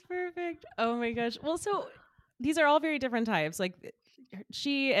 That's perfect. Oh my gosh. Well, so these are all very different types. Like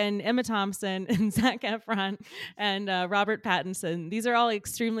she and Emma Thompson and Zac Efron and Robert Pattinson. These are all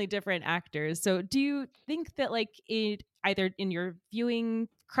extremely different actors. So do you think that like it either in your viewing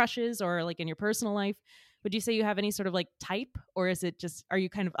crushes or like in your personal life, would you say you have any sort of like type, or is it just, are you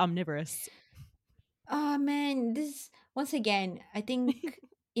kind of omnivorous? Oh man, this once again, I think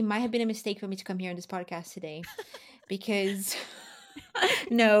it might have been a mistake for me to come here on this podcast today because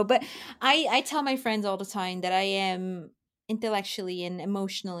no, but I tell my friends all the time that I am intellectually and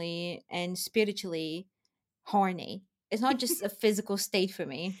emotionally and spiritually horny. It's not just a physical state for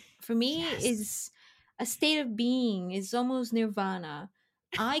me. For me, Yes. is a state of being. It's almost nirvana.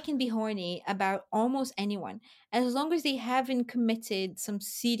 I can be horny about almost anyone as long as they haven't committed some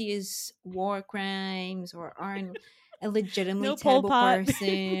serious war crimes or aren't a legitimately No Pol terrible Pot.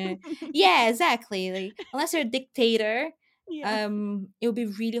 person. Yeah, exactly. Like unless they're a dictator, Yeah. it would be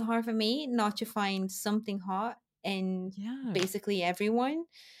really hard for me not to find something hot in Yeah. basically everyone.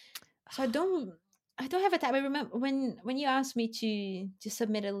 So I don't have a type. I remember when you asked me to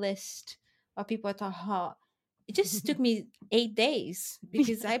submit a list of people I thought hot, it just took me 8 days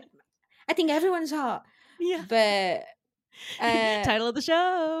because I think everyone's hot. Yeah. But Title of the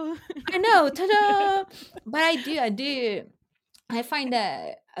show. I know, ta-da! But I do. I find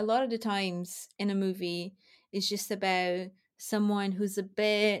that a lot of the times in a movie it's just about someone who's a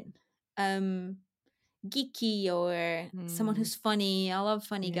bit um geeky or someone Hmm. who's funny. I love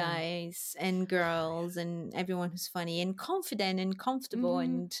funny Yeah. guys and girls and everyone who's funny and confident and comfortable. Hmm.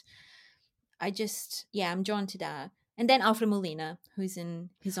 And yeah, I'm drawn to that. And then Alfred Molina, who's in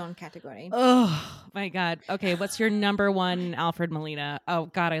his own category. Oh my God. Okay, what's your number one Alfred Molina? Oh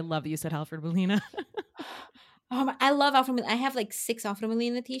God, I love that you said Alfred Molina. I love Alfred Molina. I have like 6 Alfred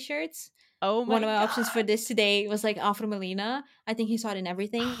Molina t-shirts. Oh One my of my options for God. this today was like Alfred Molina. I think he's hot in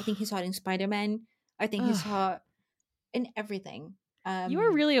everything. I think he's hot in Spider-Man. I think he's Ugh. hot in everything. You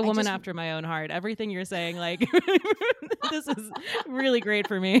are really a I woman just after my own heart. Everything you're saying, like, this is really great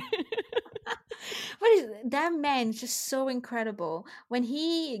for me. what is that man is just so incredible. When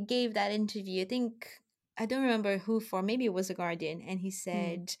he gave that interview, I don't remember who for, maybe it was a Guardian, and he Hmm.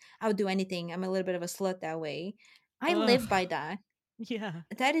 said, I would do anything. I'm a little bit of a slut that way. I Ugh. live by that. Yeah.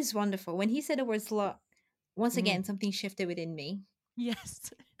 That is wonderful. When he said the word slut, once Mm. again, something shifted within me.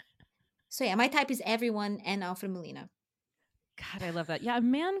 Yes. So yeah, my type is everyone and Alfred Molina. God, I love that. Yeah, a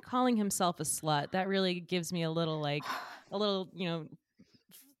man calling himself a slut, that really gives me a little, like, a little,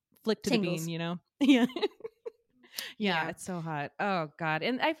 flick to the bean, Tingles. Yeah. Yeah, Yeah. it's so hot. Oh God.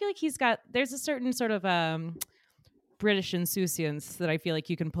 And I feel like there's a certain sort of British insouciance that I feel like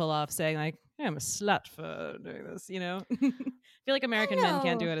you can pull off saying like, "Hey, I'm a slut for doing this." I feel like I American men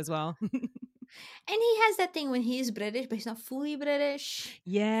can't do know. it as well. And he has that thing when he's British, but he's not fully British. So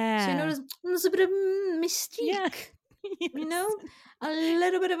Yeah. there's a bit of Yeah. mystique, you Yes. know? A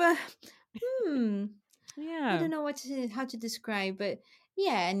little bit of a hmm. I Yeah. don't know how to describe, but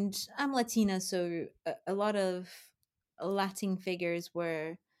yeah, and I'm Latina, so a lot of Latin figures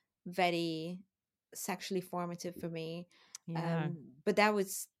were very sexually formative for me. Yeah. But that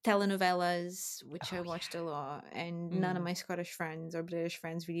was telenovelas, which I Oh watched a lot, and yeah. none of Mm. my Scottish friends or British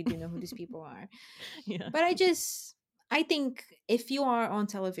friends really do know who these people are. Yeah. But I think if you are on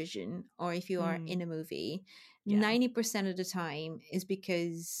television or if you are Mm. in a movie, Yeah. 90% of the time is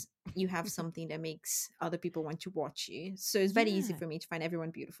because you have something that makes other people want to watch you. So it's very easy Yeah. for me to find everyone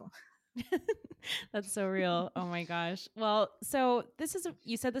beautiful. That's so real. Oh my gosh. Well, so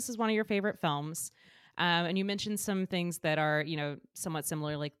you said this is one of your favorite films. And you mentioned some things that are, somewhat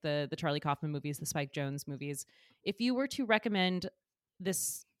similar, like the Charlie Kaufman movies, the Spike Jonze movies. If you were to recommend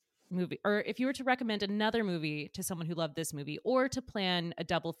this movie, or if you were to recommend another movie to someone who loved this movie, or to plan a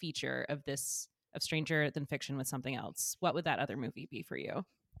double feature of Stranger Than Fiction with something else, what would that other movie be for you?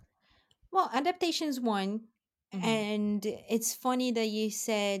 Well, adaptations one. Mm-hmm. And it's funny that you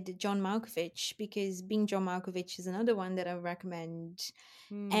said John Malkovich because Being John Malkovich is another one that I recommend.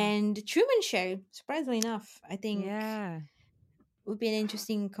 Mm. And Truman Show, surprisingly enough, I think Yeah. would be an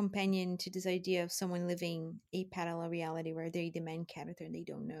interesting companion to this idea of someone living a parallel reality where they're the main character and they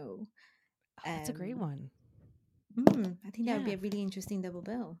don't know. Oh, that's a great one. I think that would be Yeah. a really interesting double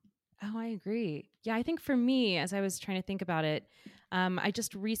bill. Oh, I agree. Yeah, I think for me, as I was trying to think about it, I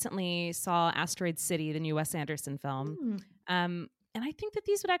just recently saw Asteroid City, the new Wes Anderson film. Hmm. And I think that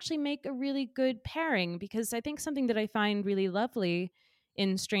these would actually make a really good pairing because I think something that I find really lovely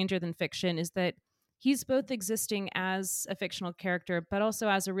in Stranger Than Fiction is that he's both existing as a fictional character, but also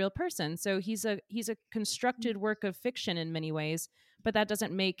as a real person. So he's a constructed work of fiction in many ways, but that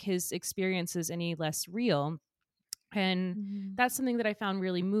doesn't make his experiences any less real. And Mhm. that's something that I found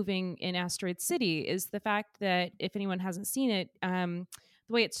really moving in Asteroid City is the fact that if anyone hasn't seen it, the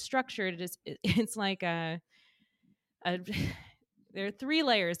way it's structured is it's like a there are three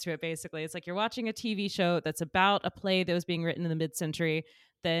layers to it. Basically, it's like you're watching a TV show that's about a play that was being written in the mid-century.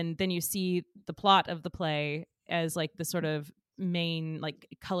 Then you see the plot of the play as like the sort of main like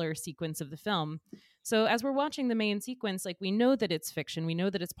color sequence of the film. So as we're watching the main sequence, like we know that it's fiction, we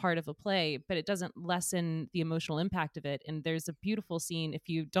know that it's part of a play, but it doesn't lessen the emotional impact of it. And there's a beautiful scene. If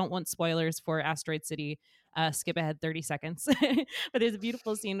you don't want spoilers for Asteroid City, skip ahead 30 seconds. But there's a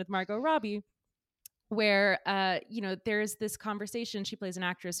beautiful scene with Margot Robbie where there's this conversation. She plays an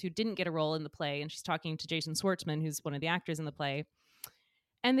actress who didn't get a role in the play, and she's talking to Jason Schwartzman, who's one of the actors in the play,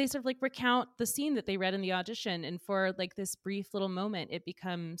 and they sort of like recount the scene that they read in the audition. And for like this brief little moment, it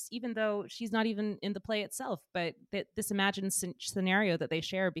becomes, even though she's not even in the play itself, but that this imagined scenario that they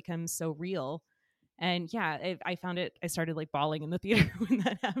share becomes so real. And yeah, I found it, I started like bawling in the theater when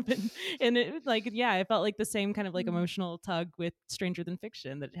that happened. And it like, yeah, I felt like the same kind of like emotional tug with Stranger Than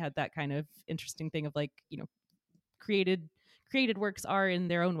Fiction, that had that kind of interesting thing of like, created works are in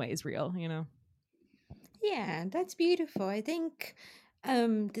their own ways real. Yeah, that's beautiful. I think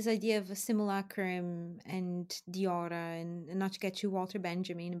this idea of a simulacrum and the aura, and not to get too Walter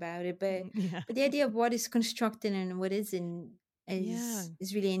Benjamin about it, but Yeah. but the idea of what is constructed and what isn't Yeah.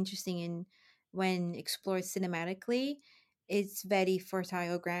 is really interesting, and when explored cinematically, it's very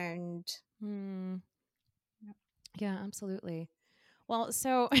fertile ground. Hmm. Yeah, absolutely. Well,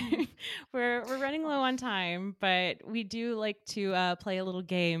 so we're running low on time, but we do like to play a little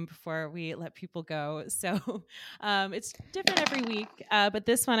game before we let people go. So it's different every week, but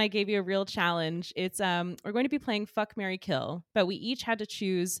this one I gave you a real challenge. It's we're going to be playing Fuck, Marry, Kill, but we each had to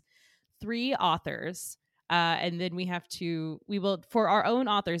choose three authors, and then we will, for our own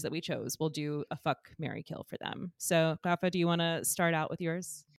authors that we chose, we'll do a Fuck, Marry, Kill for them. So Rafa, do you want to start out with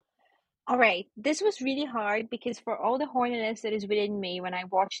yours? All right, this was really hard because for all the horniness that is within me when I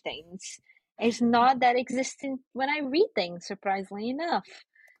watch things, it's not that existent when I read things, surprisingly enough.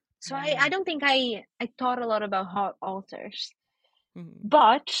 So I don't think I thought a lot about hot authors. Mm-hmm.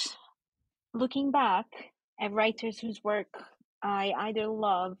 But looking back at writers whose work I either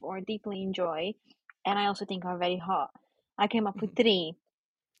love or deeply enjoy, and I also think are very hot, I came up with three.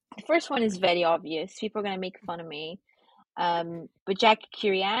 The first one is very obvious. People are going to make fun of me. But Jack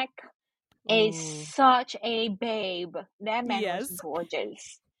Kerouac is Ooh. such a babe. That man was Yes.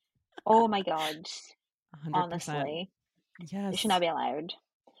 gorgeous. Oh my God. 100%. Honestly, Yes. it should not be allowed.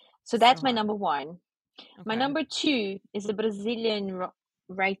 So So that's my hot. number one. My Okay. number two is a Brazilian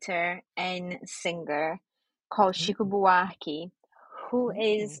writer and singer called Chico Buarque, who Ooh.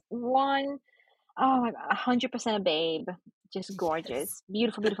 is 100% a babe. Just Yes. gorgeous.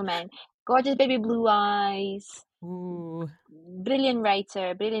 Beautiful, beautiful man. Gorgeous baby blue eyes. Ooh. Brilliant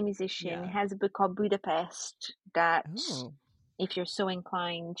writer, brilliant musician. He Yeah. has a book called Budapest that, Oh, if you're so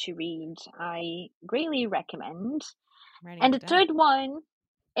inclined to read, I greatly recommend. I'm writing And it the down. third one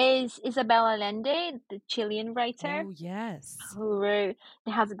is Isabel Allende, the Chilean writer Oh, yes. who wrote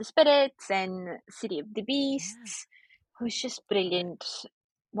The House of the Spirits and City of the Yeah. Beasts, who's just Love it. brilliant,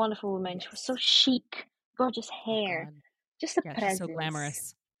 wonderful woman. She was so Yes. chic, gorgeous Oh, hair, God. just a Yeah, she's so presence.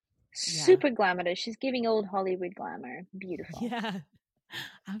 glamorous. Yeah. Super glamorous. She's giving old Hollywood glamour. Beautiful. Yeah.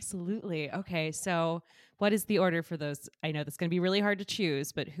 Absolutely. Okay, so what is the order for those? I know that's going to be really hard to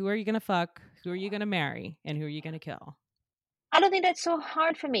choose, but who are you going to fuck? Who are you going to marry? And who are you going to kill? I don't think that's so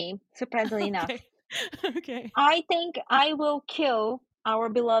hard for me, surprisingly enough. Okay. Okay. I think I will kill our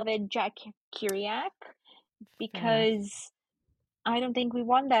beloved Jack Kerouac Fair enough. because I don't think we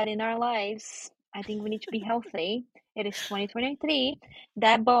want that in our lives. I think we need to be healthy. It is 2023.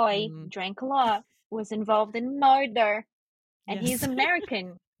 That boy drank a lot, was involved in murder, and he's Yes.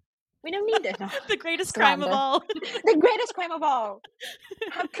 American. We don't need that The greatest crime of slander. all. The greatest crime of all.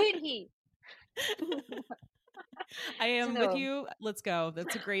 How could he? I am with So, you. Let's go.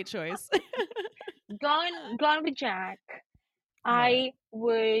 That's a great choice. gone with Jack. Love it. I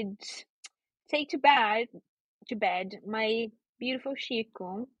would take to bed my beautiful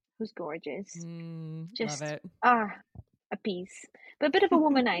Chico, who's gorgeous. Love Just it. a piece, but a bit of a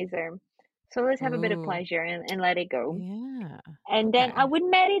womanizer. So let's have a bit of Ooh. pleasure and let it go. Yeah. And then I Okay. would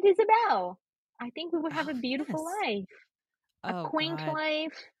marry Isabel. I think we would have Oh, a beautiful yes. life, a Oh, quaint God.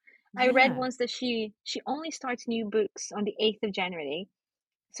 life. I read Yeah. once that she only starts new books on the 8th of January.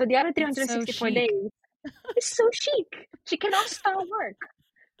 So the other That's so 364 chic. days is so chic. She cannot start work.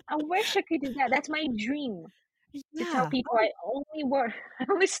 I wish I could do that. That's my dream. To tell Yeah. people I only work, I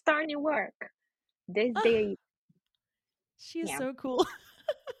only start new work this day. She is Yeah, so cool.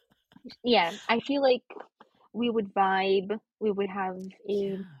 yeah. I feel like we would vibe. We would have a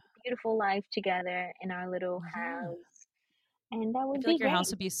Yeah. beautiful life together in our little Yeah. house, and that I would feel be like your great. house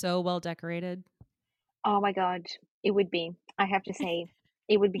would be so well decorated. Oh my God, it would be. I have to say.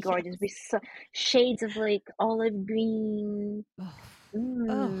 It would be gorgeous with shades of like olive green. Oh, Mm,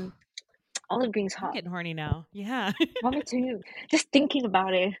 oh, olive green's I'm hot. getting horny now. Yeah. Oh, me too. Just thinking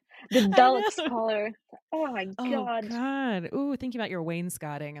about it. The I deluxe know. color. Oh my Oh God. God. Ooh, thinking about your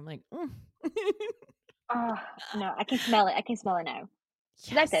wainscoting. I'm like, Oh, no, I can smell it. I can smell it now.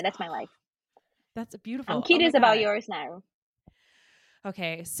 So that's yes. it. That's my life. That's I'm beautiful. Oh my curious about God. yours now.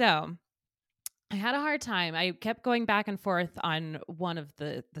 Okay, so I had a hard time. I kept going back and forth on one of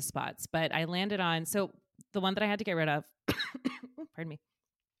the spots, but I landed on the one that I had to get rid of. Pardon me.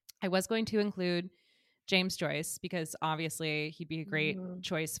 I was going to include James Joyce because obviously he'd be a great Mm,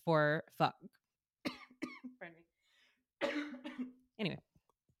 choice for fuck. Pardon me. Anyway,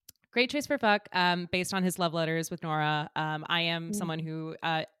 great choice for fuck. Based on his love letters with Nora. I am mm. someone who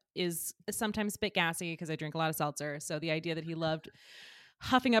is sometimes a bit gassy because I drink a lot of seltzer. So the idea that he loved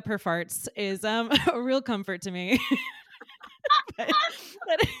huffing up her farts is a real comfort to me. but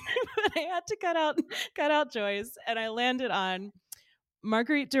I had to cut out Joyce, and I landed on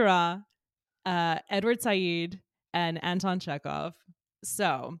Marguerite Duras, Edward Said, and Anton Chekhov.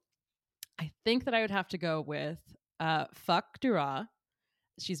 So I think that I would have to go with fuck Duras.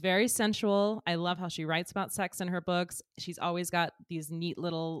 She's very sensual. I love how she writes about sex in her books. She's always got these neat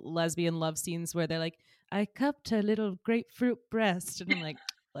little lesbian love scenes where they're like, I cupped her little grapefruit breast. And I'm like,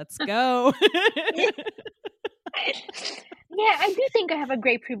 let's go. Yeah, I do think I have a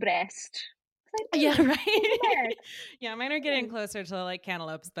grapefruit breast. I Yeah, do. right. Thinking back. Yeah, mine are getting Hmm. closer to like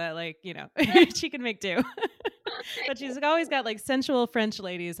cantaloupes, but like, she can make do. But she's always got like sensual French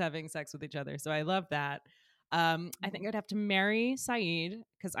ladies having sex with each other. So I love that. I think I'd have to marry Saeed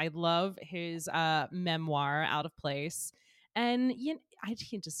because I love his memoir, Out of Place. And he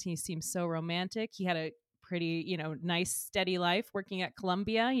seems so romantic. He had a pretty, nice, steady life working at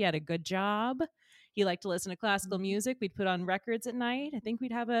Columbia. He had a good job. He liked to listen to classical music. We'd put on records at night. I think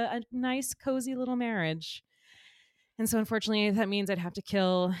we'd have a nice, cozy little marriage. And so, unfortunately, that means I'd have to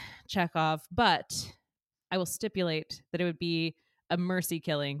kill Chekhov. But I will stipulate that it would be a mercy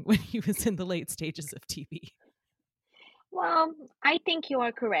killing when he was in the late stages of TB. Well, I think you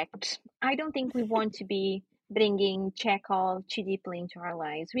are correct. I don't think we want to be bringing Chekhov too deeply into our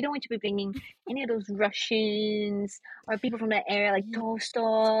lives. We don't want to be bringing any of those Russians or people from that area like Yeah.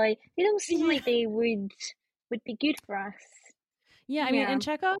 Tolstoy. They don't seem Yeah. like they would be good for us. Yeah, I mean, Yeah. and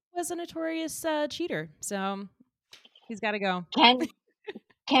Chekhov was a notorious cheater, so he's got to go.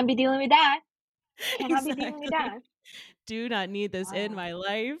 Can't be dealing with that. Cannot be dealing with Exactly. that. Do not need this in Wow. my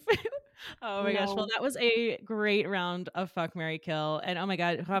life. Oh my gosh. Well, No. that was a great round of Fuck, Marry, Kill. And oh my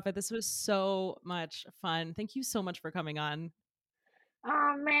God, Rafa, this was so much fun. Thank you so much for coming on.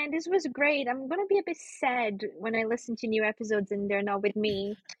 Oh man, this was great. I'm gonna be a bit sad when I listen to new episodes and they're not with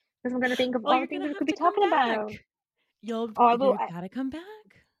me because I'm gonna think of Well, all the you're things gonna we have could be to come talking about. back. You'll Oh, you gotta come back.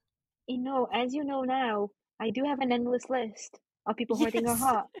 as you know now, I do have an endless list of people hoarding our Yes.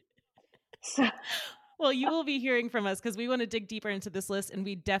 heart. So Well, you will be hearing from us because we want to dig deeper into this list, and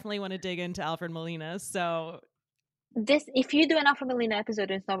we definitely want to dig into Alfred Molina. So if you do an Alpha Melina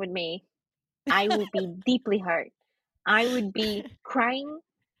episode and it's not with me, I will be deeply hurt. I would be crying.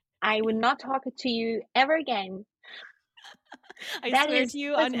 I would not talk to you ever again. I That swear is to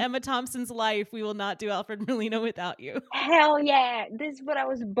you that's on Emma Thompson's life, we will not do Alfred Molina without you. hell yeah. This is what I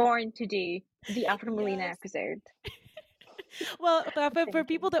was born to do. The Alpha Melina Yes. episode. Well, Rafa, for Thank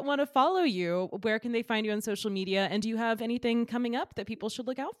people you. that want to follow you, where can they find you on social media? And do you have anything coming up that people should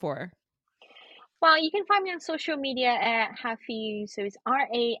look out for? Well, you can find me on social media at Hafiz. So it's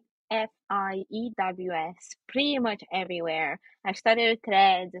Rafiews, pretty much everywhere. I've started a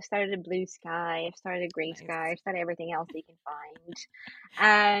Threads, I've started a Blue Sky, I've started a Gray Nice. Sky, I've started everything else that you can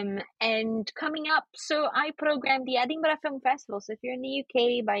find. And coming up, so I program the Edinburgh Film Festival. So if you're in the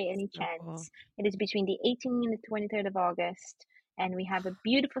UK by any So cool. chance, it is between the 18th and the 23rd of August. And we have a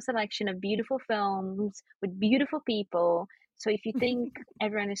beautiful selection of beautiful films with beautiful people. So if you think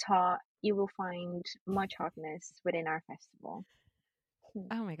everyone is hot, you will find much hotness within our festival.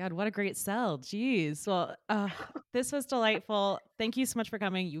 Oh my God, what a great sell. Jeez. Well, this was delightful. Thank you so much for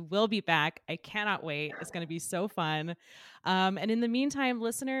coming. You will be back. I cannot wait. It's going to be so fun. And in the meantime,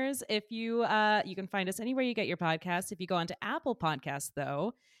 listeners, if you can find us anywhere you get your podcasts. If you go onto Apple Podcasts,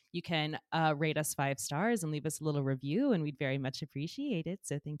 though, you can rate us 5 stars and leave us a little review, and we'd very much appreciate it.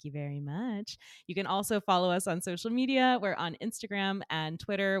 So thank you very much. You can also follow us on social media. We're on Instagram and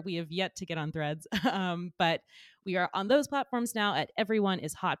Twitter. We have yet to get on Threads, but we are on those platforms now at Everyone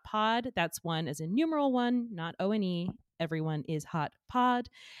is Hot Pod. That's one as in numeral 1, not O-N-E. Everyone is Hot Pod.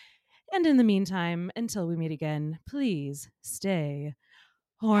 And in the meantime, until we meet again, please stay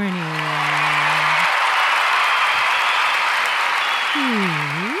horny.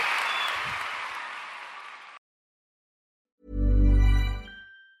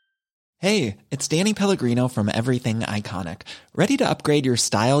 Hey, it's Danny Pellegrino from Everything Iconic. Ready to upgrade your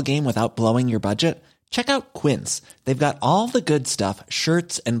style game without blowing your budget? Check out Quince. They've got all the good stuff,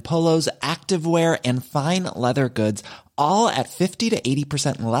 shirts and polos, activewear, and fine leather goods, all at 50 to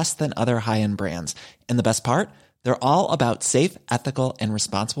 80% less than other high-end brands. And the best part? They're all about safe, ethical, and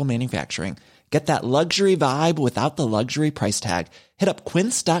responsible manufacturing. Get that luxury vibe without the luxury price tag. Hit up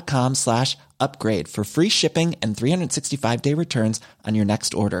quince.com/upgrade for free shipping and 365-day returns on your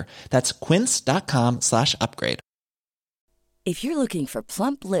next order. That's quince.com/upgrade. If you're looking for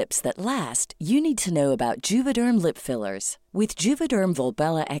plump lips that last, you need to know about Juvederm lip fillers. With Juvederm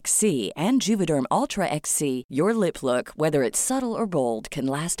Volbella XC and Juvederm Ultra XC, your lip look, whether it's subtle or bold, can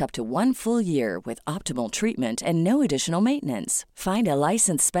last up to 1 full year with optimal treatment and no additional maintenance. Find a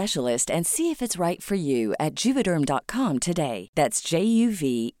licensed specialist and see if it's right for you at Juvederm.com today. That's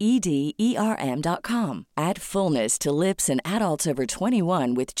JUVEDERM.com. Add fullness to lips in adults over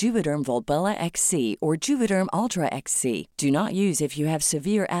 21 with Juvederm Volbella XC or Juvederm Ultra XC. Do not use if you have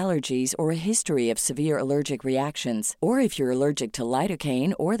severe allergies or a history of severe allergic reactions, or if you're allergic to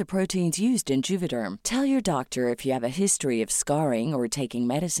lidocaine or the proteins used in Juvederm. Tell your doctor if you have a history of scarring or taking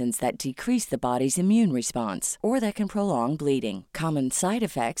medicines that decrease the body's immune response or that can prolong bleeding. Common side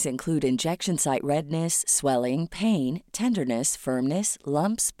effects include injection site redness, swelling, pain, tenderness, firmness,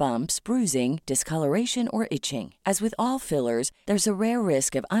 lumps, bumps, bruising, discoloration, or itching. As with all fillers, there's a rare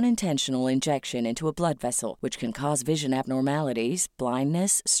risk of unintentional injection into a blood vessel, which can cause vision abnormalities,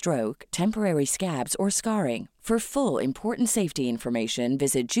 blindness, stroke, temporary scabs, or scarring. For full, important safety information,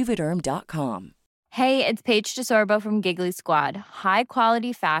 visit Juvederm.com. Hey, it's Paige DeSorbo from Giggly Squad. High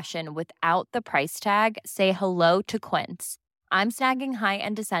quality fashion without the price tag. Say hello to Quince. I'm snagging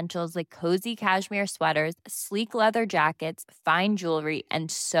high-end essentials like cozy cashmere sweaters, sleek leather jackets, fine jewelry, and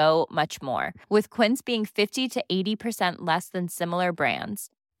so much more. With Quince being 50 to 80% less than similar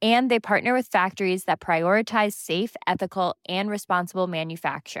brands. And they partner with factories that prioritize safe, ethical, and responsible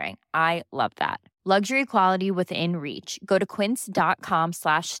manufacturing. I love that. Luxury quality within reach. Go to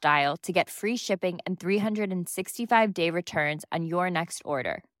quince.com/style to get free shipping and 365-day returns on your next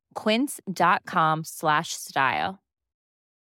order. Quince.com/style.